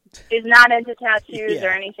he's not into tattoos or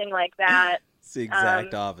anything like that. It's the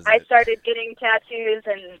exact opposite. I started getting tattoos,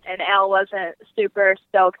 and Al wasn't super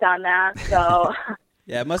stoked on that. So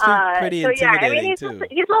yeah, it must be pretty intimidating he's a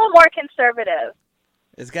little more conservative.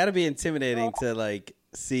 It's got to be intimidating to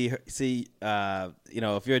see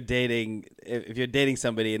if you're dating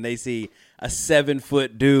somebody and they see a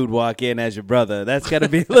 7-foot dude walk in as your brother, that's got to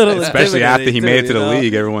be a little especially after he made it to the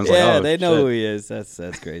league. Everyone's they know who he is. That's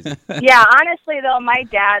crazy. Yeah, honestly though, my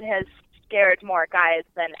dad has scared more guys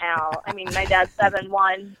than Al. I mean, my dad's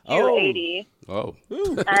 7'1", 280. Oh,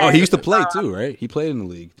 he used to play too, right? He played in the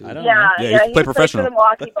league too. I don't know. Yeah, he played professional. For the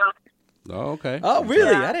Milwaukee Bucks. Oh, okay. Oh,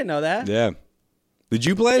 really? Yeah. I didn't know that. Yeah. Did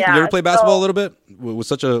you play? Yeah, Did you ever play basketball a little bit? With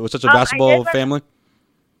such a basketball family?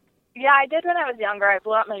 Yeah, I did when I was younger. I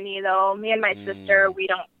blew out my knee though. Me and my sister, we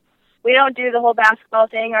don't do the whole basketball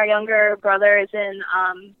thing. Our younger brother is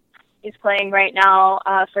he's playing right now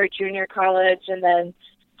for junior college, and then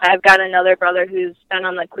I've got another brother who's been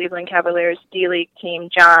on the Cleveland Cavaliers D-League team,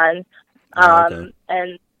 John. And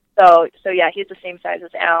so yeah, he's the same size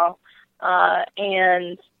as Al.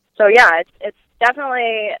 And so yeah, it's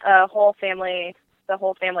definitely the whole family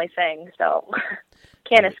thing. So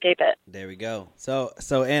can't escape it. There we go. So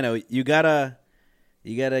Anna, you gotta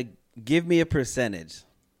give me a percentage.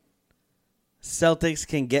 Celtics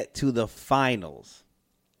can get to the finals.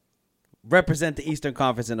 Represent the Eastern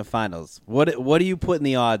Conference in the finals. What are you putting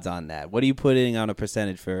the odds on that? What are you putting on a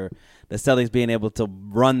percentage for the Celtics being able to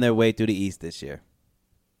run their way through the East this year?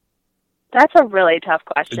 That's a really tough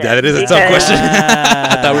question. That is a tough question.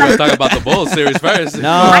 I thought we were going to talk about the Bulls series first.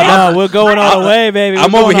 No, we're going all the way, baby.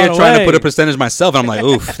 I'm over here trying to put a percentage myself, and I'm like,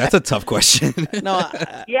 oof, that's a tough question. Yeah.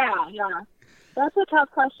 That's a tough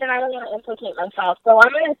question. I don't want to implicate myself. So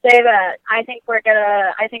I'm going to say that I think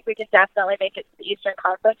we can definitely make it to the Eastern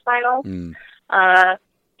Conference Finals.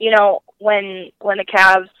 You know, when the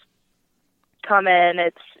Cavs come in,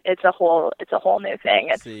 it's a whole new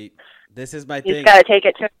thing. This is my thing. He's got to take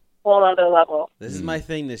it to a whole other level. This is my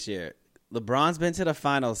thing this year. LeBron's been to the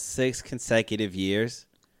finals 6 consecutive years.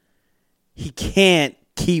 He can't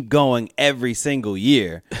keep going every single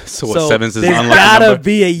year. So what, 7's his there's unlucky gotta number?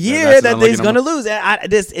 be a year that unlucky he's going to number? lose.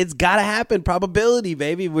 It's got to happen. Probability,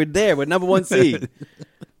 baby. We're there. We're number 1 seed.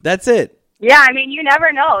 That's it. Yeah, I mean, you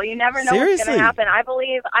never know. You never know what's going Seriously. to happen. I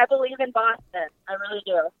believe in Boston. I really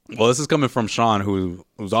do. Well, this is coming from Sean,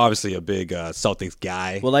 who's obviously a big Celtics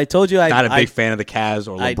guy. Well, I told you not a big fan of the Cavs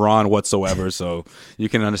or LeBron whatsoever, so you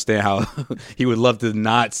can understand how he would love to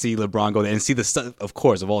not see LeBron go there and see of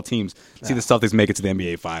course, of all teams, see the Celtics make it to the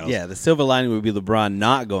NBA Finals. Yeah, the silver lining would be LeBron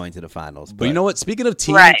not going to the finals. But you know what? Speaking of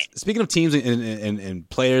teams, and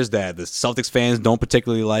players that the Celtics fans don't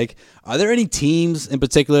particularly like, are there any teams in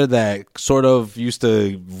particular that sort of used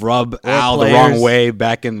to rub Al the wrong way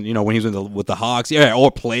back in, when he was with the Hawks? Yeah, or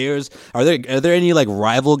players. Are there any like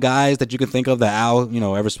rival guys that you can think of that Al,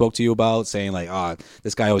 ever spoke to you about, saying like,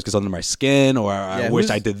 this guy always gets under my skin, or I wish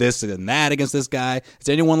I did this and that against this guy? Is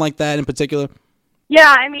there anyone like that in particular?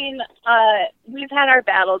 Yeah, I mean, we've had our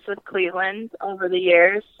battles with Cleveland over the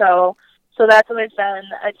years, so that's always been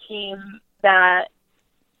a team that,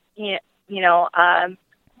 they're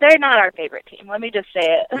not our favorite team. Let me just say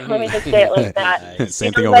it. Let me just say it like that.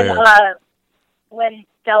 Same thing over here. When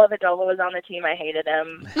Dellavedova was on the team, I hated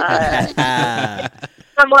him. I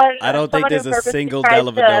don't think there's a single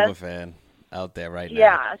Dellavedova fan out there right now.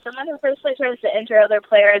 Yeah, someone who personally tries to injure other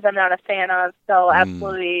players I'm not a fan of, so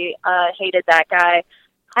absolutely hated that guy.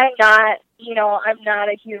 I'm not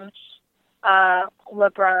a huge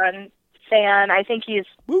LeBron fan. I think he's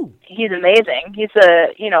amazing.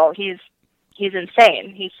 He's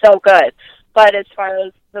insane. He's so good. But as far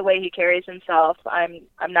as the way he carries himself, I'm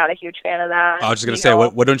not a huge fan of that. I was just going to say,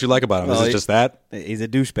 what don't you like about him? Is it just that? He's a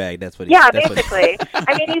douchebag. That's what. Basically.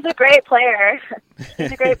 I mean, he's a great player.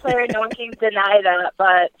 He's a great player. No one can deny that.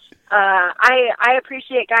 But I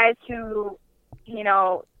appreciate guys who,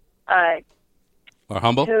 are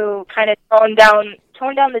humble, who kind of tone down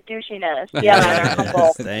the douchiness. Yeah, and are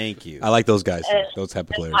humble. Thank you. I like those guys. Those type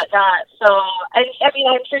of players. Whatnot. So, I mean,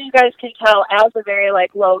 I'm sure you guys can tell Al's a very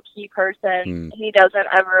low key person. He doesn't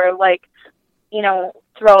ever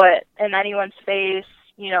throw it in anyone's face,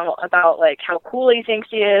 about how cool he thinks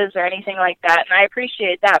he is or anything like that. And I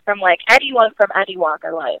appreciate that from anyone from any walk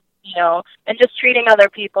of life, and just treating other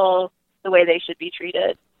people the way they should be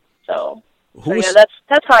treated. So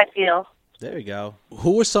that's how I feel. There we go.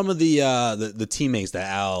 Who were some of the teammates that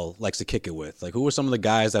Al likes to kick it with? Who were some of the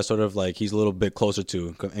guys that sort of he's a little bit closer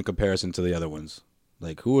to in comparison to the other ones?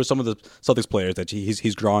 Who are some of the Celtics players that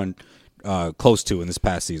he's drawn close to in this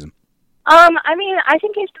past season? I mean, I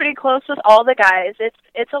think he's pretty close with all the guys.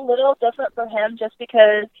 It's a little different for him just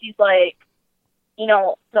because he's the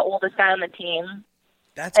oldest guy on the team.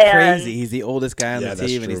 That's crazy. He's the oldest guy on the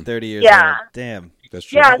team, and he's 30 years old. Damn. That's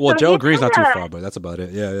true. Yeah, well, so Gerald Green's not too far, but that's about it.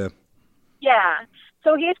 Yeah. Yeah.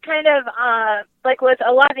 So he's kind of, with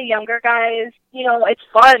a lot of the younger guys, it's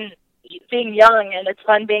fun being young and it's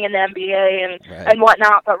fun being in the NBA and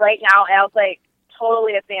whatnot. But right now, Al's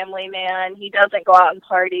totally a family man. He doesn't go out and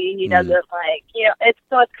party. He doesn't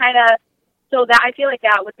it's kind of, so that I feel like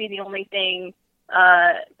that would be the only thing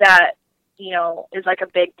that, is a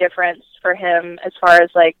big difference for him as far as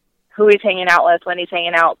who he's hanging out with when he's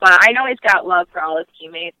hanging out. But I know he's got love for all his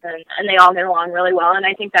teammates and they all get along really well, and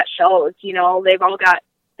I think that shows. They've got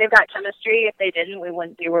chemistry. If they didn't, we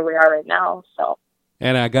wouldn't be where we are right now. So.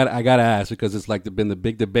 And I gotta ask, because it's been the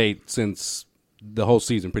big debate since the whole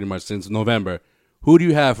season, pretty much since November. Who do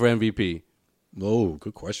you have for MVP? Oh,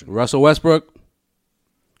 good question. Russell Westbrook,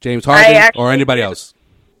 James Harden, or anybody else?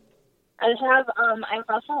 I have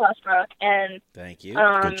Russell Westbrook, and thank you.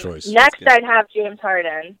 Good choice. Next, I'd have James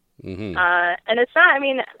Harden. Mm-hmm. And it's not. I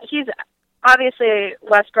mean, he's obviously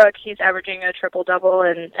Westbrook. He's averaging a triple double,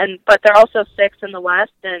 but they're also 6th in the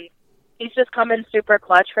West, and he's just come in super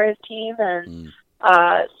clutch for his team. And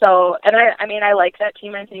I like that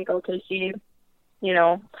team. I think OKC,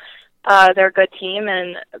 they're a good team,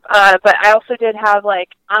 and but I also did have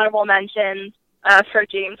honorable mentions for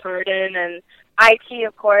James Harden and IT,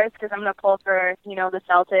 of course, because I'm going to pull for, the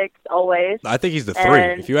Celtics always. I think he's the 3.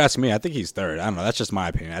 If you ask me, I think he's 3rd. I don't know. That's just my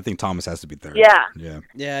opinion. I think Thomas has to be 3rd. Yeah.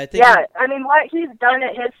 Yeah, I think. Yeah, I mean, what he's done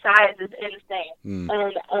at his size is insane.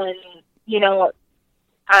 And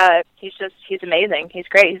he's amazing. He's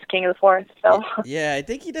great. He's king of the fourth. So Yeah, I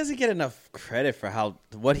think he doesn't get enough credit for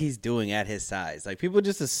what he's doing at his size. Like, people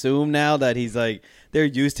just assume now that he's like, they're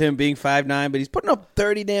used to him being 5'9", but he's putting up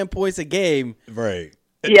 30 damn points a game. Right.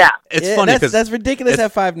 Yeah. It's funny because that's ridiculous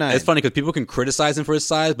at 5'9". It's funny because people can criticize him for his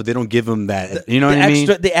size, but they don't give him that. You know what I mean?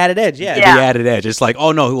 The added edge. Yeah. The added edge. It's like,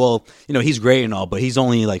 oh no, well, he's great and all, but he's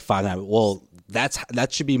only like 5'9". Well, that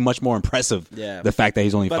should be much more impressive. Yeah. The fact that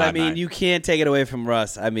he's only 5'9". But I mean, you can't take it away from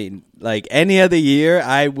Russ. I mean, like any other year,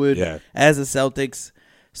 I would, as a Celtics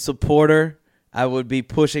supporter, I would be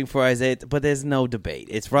pushing for Isaiah. But there's no debate.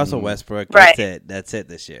 It's Russell Westbrook. That's it. That's it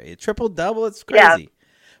this year. Triple double. It's crazy. Yeah.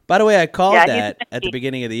 By the way, I called that at the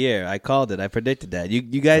beginning of the year. I called it. I predicted that. You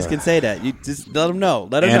guys can say that. You just let them know.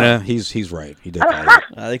 Let them know. He's right. He did that.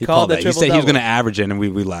 They called it. He said he was going to average it, and we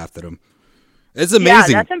laughed at him. It's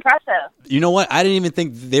amazing. Yeah, that's impressive. You know what? I didn't even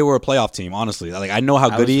think they were a playoff team, honestly. Like, I know how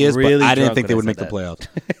good he is, but I didn't think they would make the playoffs.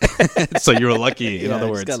 So you were lucky, in other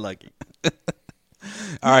words. Got lucky.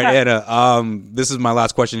 All right, Anna. This is my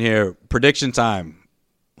last question here. Prediction time.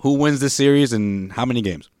 Who wins this series and how many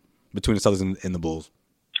games between the Celtics and the Bulls?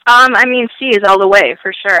 I mean, C is all the way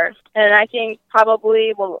for sure, and I think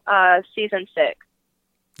probably season 6.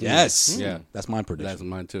 Yes, yeah, that's my prediction. That's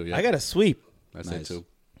mine too. Yeah, I got a sweep. That's it too.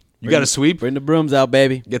 You got a sweep? Bring the brooms out,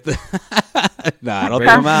 baby. Get the. Nah, I don't Bring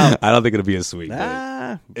them out. I don't think it'll be a sweep.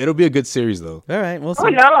 It'll be a good series though. All right, we'll see.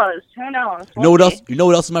 Who knows? Who knows? You know what else? You know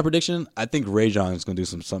what else is my prediction? I think Ray John is gonna do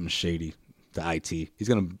something shady to IT. He's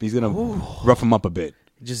gonna rough him up a bit.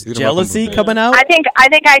 Just jealousy coming out? I think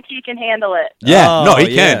IT can handle it. Yeah, no,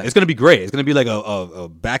 he can. It's going to be great. It's going to be like a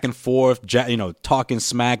back and forth, talking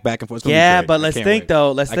smack back and forth. Yeah, but let's think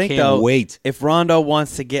though. I can't wait. If Rondo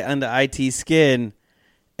wants to get under IT's skin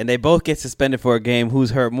and they both get suspended for a game,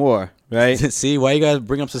 who's hurt more, right? See, why you guys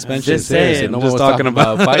bring up suspension? Just saying. I'm just talking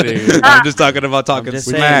about fighting. I'm just talking about talking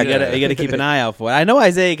smack. You got to keep an eye out for it. I know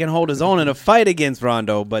Isaiah can hold his own in a fight against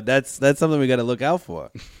Rondo, but that's something we got to look out for.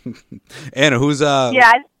 Anna, who's I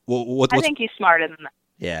think he's smarter than that.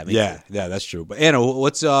 Yeah, yeah, that's true. But Anna,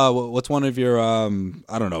 what's one of your I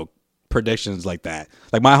don't know, predictions like that?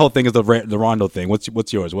 Like my whole thing is the Rondo thing.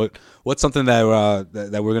 What's yours? What's something that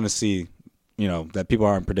that we're gonna see? That people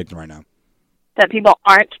aren't predicting right now. That people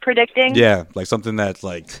aren't predicting. Yeah, like something that's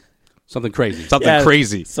like something crazy.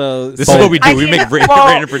 Crazy. So this is what we do. We make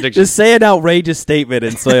random predictions. Just say an outrageous statement,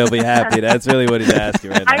 and Soy will be happy. That's really what he's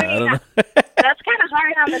asking right now. I don't know. That's kind of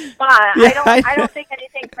hard on the spot. Yeah, I don't think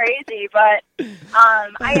anything crazy, but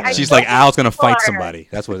I she's like, Al's gonna fight somebody.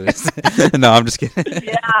 That's what it is. No, I'm just kidding.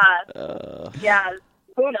 Yeah.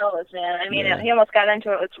 Who knows, man? I mean, he almost got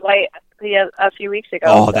into it with Dwight a few weeks ago.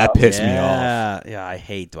 Oh, so. That pissed me off. Yeah, I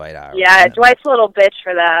hate Dwight Howard. Yeah, Dwight's a little bitch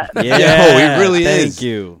for that. Yeah, he really is. Thank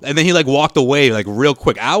you. And then he walked away real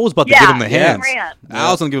quick. Al was about to give him the hands.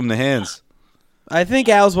 Al's gonna give him the hands. I think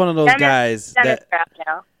Al's one of those guys that.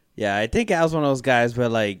 Yeah, I think Al's one of those guys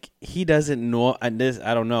where he doesn't I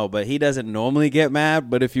don't know, but he doesn't normally get mad.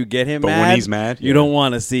 But if you get him mad, when he's mad, you don't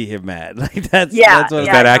want to see him mad. That's is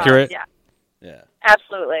that accurate? Yeah,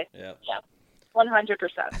 absolutely. Yeah.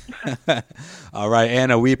 100%. All right,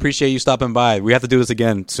 Anna, we appreciate you stopping by. We have to do this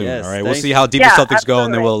again soon. Yes, all right, we'll see how deep the Celtics absolutely. go,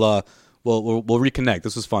 and then we'll reconnect.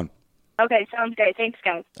 This was fun. Okay, sounds great. Thanks,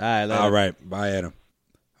 guys. All right, bye, Anna.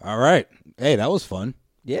 All right, hey, that was fun.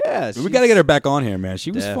 Yeah, we got to get her back on here, man.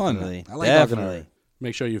 She was fun. I like talking to her.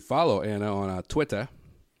 Make sure you follow Anna on Twitter.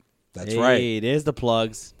 That's right. There's the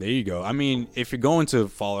plugs. There you go. I mean, if you're going to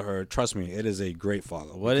follow her, trust me, it is a great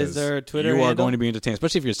follow. What is her Twitter You are handle? going to be entertained,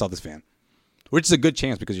 especially if you're a Celtics fan, which is a good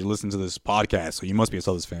chance because you're listening to this podcast, so you must be a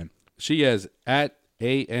Celtics fan. She is at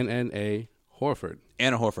ANNA Horford.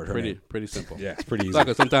 Anna Horford. Pretty simple. Yeah, it's pretty easy.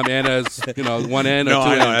 Because sometimes Anna's, one N or two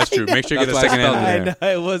I know, N's. that's true. Make sure you get a second N in there.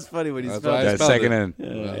 I know, it was funny when you spelled that second N.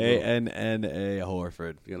 ANNA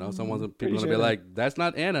Horford. People going to be like, that's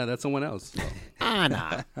not Anna, that's someone else. So.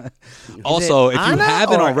 Anna. Also, if you Anna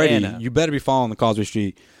haven't or already, Anna? you better be following the Causeway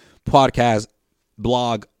Street podcast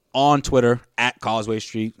blog on Twitter at Causeway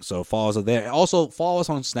Street. So follow us there. Also, follow us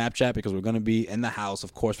on Snapchat because we're going to be in the house,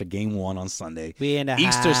 of course, for Game 1 on Sunday.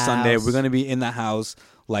 Easter Sunday, we're going to be in the house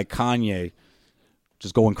like Kanye,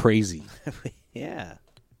 just going crazy. Yeah.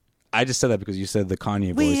 I just said that because you said the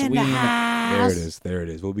Kanye voice. There it is. There it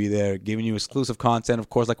is. We'll be there giving you exclusive content, of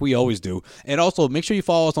course, like we always do. And also, make sure you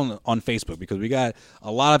follow us on Facebook because we got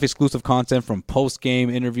a lot of exclusive content from post-game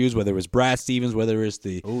interviews, whether it's Brad Stevens, whether it's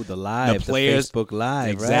the players. The Facebook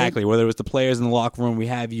Live, exactly. right? Whether it's the players in the locker room, we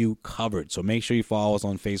have you covered. So make sure you follow us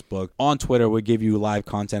on Facebook. On Twitter, we'll give you live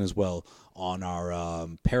content as well on our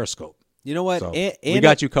Periscope. You know what? So we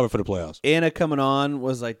got you covered for the playoffs. Anna coming on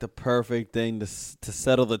was like the perfect thing to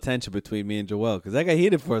settle the tension between me and Joel because I got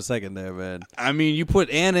heated for a second there, man. I mean, you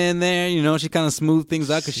put Anna in there, she kind of smoothed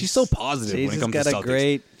things out because she's so positive when it comes to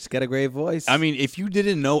Celtics. She's got a great voice. I mean, if you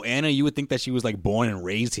didn't know Anna, you would think that she was like born and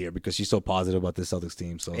raised here because she's so positive about the Celtics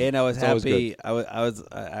team. So, and I was happy. I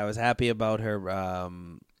was happy about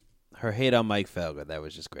her hate on Mike Felger. That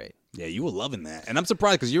was just great. Yeah, you were loving that. And I'm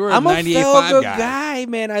surprised because you were a I'm 98.5 Felger guy,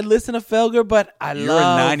 man. I listen to Felger, but You're a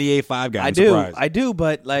 98.5 guy. I do,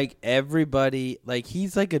 but like everybody, like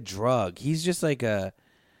he's like a drug. He's just like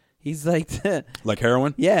he's like like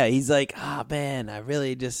heroin? Yeah, he's like, man, I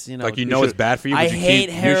really just, like it's bad for you, but I hate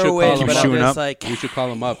heroin, but I'm just like, you should call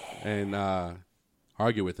him up and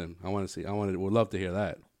argue with him. Would love to hear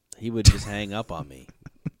that. He would just hang up on me.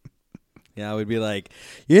 Yeah, I would be like,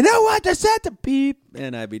 you know what? They said to beep,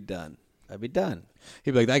 and I'd be done. He'd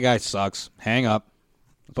be like, that guy sucks. Hang up.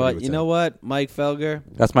 But you know what, Mike Felger?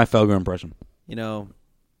 That's my Felger impression.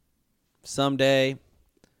 Someday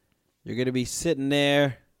you're going to be sitting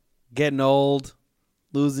there, getting old,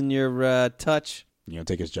 losing your touch. You going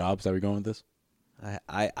to take his job? Is that where you're going with this?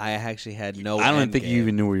 I actually had no I don't think you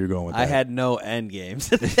even knew where you were going with that. I had no end games.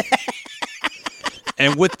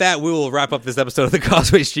 And with that, we will wrap up this episode of the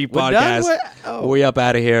Causeway Street Podcast. We up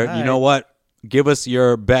out of here. All you know what? Give us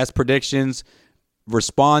your best predictions.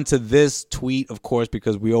 Respond to this tweet, of course,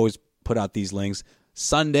 because we always put out these links.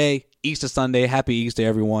 Sunday, Easter Sunday. Happy Easter,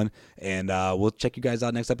 everyone. And we'll check you guys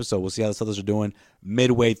out next episode. We'll see how the Celtics are doing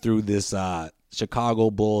midway through this Chicago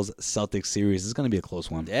Bulls Celtics series. This is going to be a close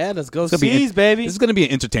one. Yeah, let's go C's, baby. This is going to be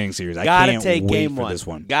an entertaining series. I can't wait for this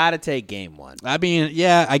one. Gotta take game one. I mean,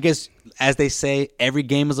 yeah, I guess as they say, every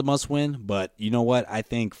game is a must win. But you know what? I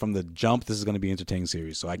think from the jump, this is going to be an entertaining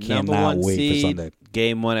series. So I cannot wait for Sunday.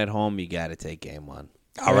 Game one at home, you got to take game one.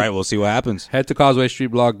 All right, we'll see what happens. Head to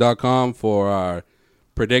CausewayStreetBlog.com for our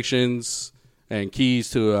predictions and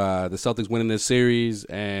keys to the Celtics winning this series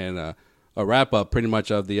and a wrap-up pretty much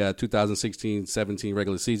of the 2016-17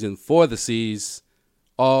 regular season for the C's,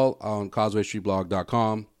 all on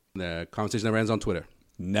CausewayStreetBlog.com. The conversation never ends on Twitter.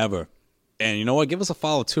 Never. And you know what? Give us a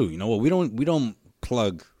follow, too. You know what? We don't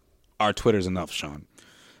plug our Twitters enough, Sean.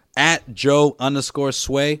 At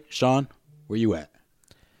Joe_Sway. Sean, where you at?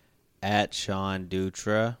 At Sean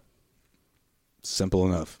Dutra. Simple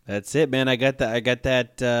enough. That's it, man. I got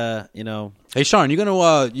that. Hey, Sean, you're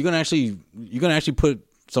gonna actually put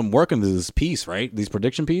some work into this piece, right? These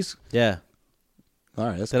prediction piece. Yeah. All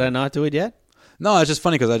right. Did I not do it yet? No, it's just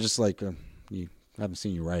funny because I just I haven't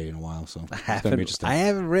seen you write in a while, so it's gonna be interesting. I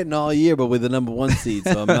haven't written all year, but with the number one seed,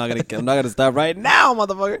 so I'm not gonna stop right now,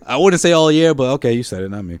 motherfucker. I wouldn't say all year, but okay, you said it,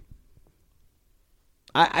 not me.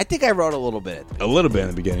 I think I wrote a little bit. A little bit in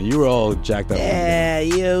the beginning. You were all jacked up. Yeah,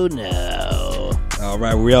 you know. All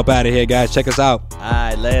right, we up out of here, guys. Check us out. All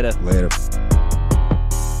right, later. Later.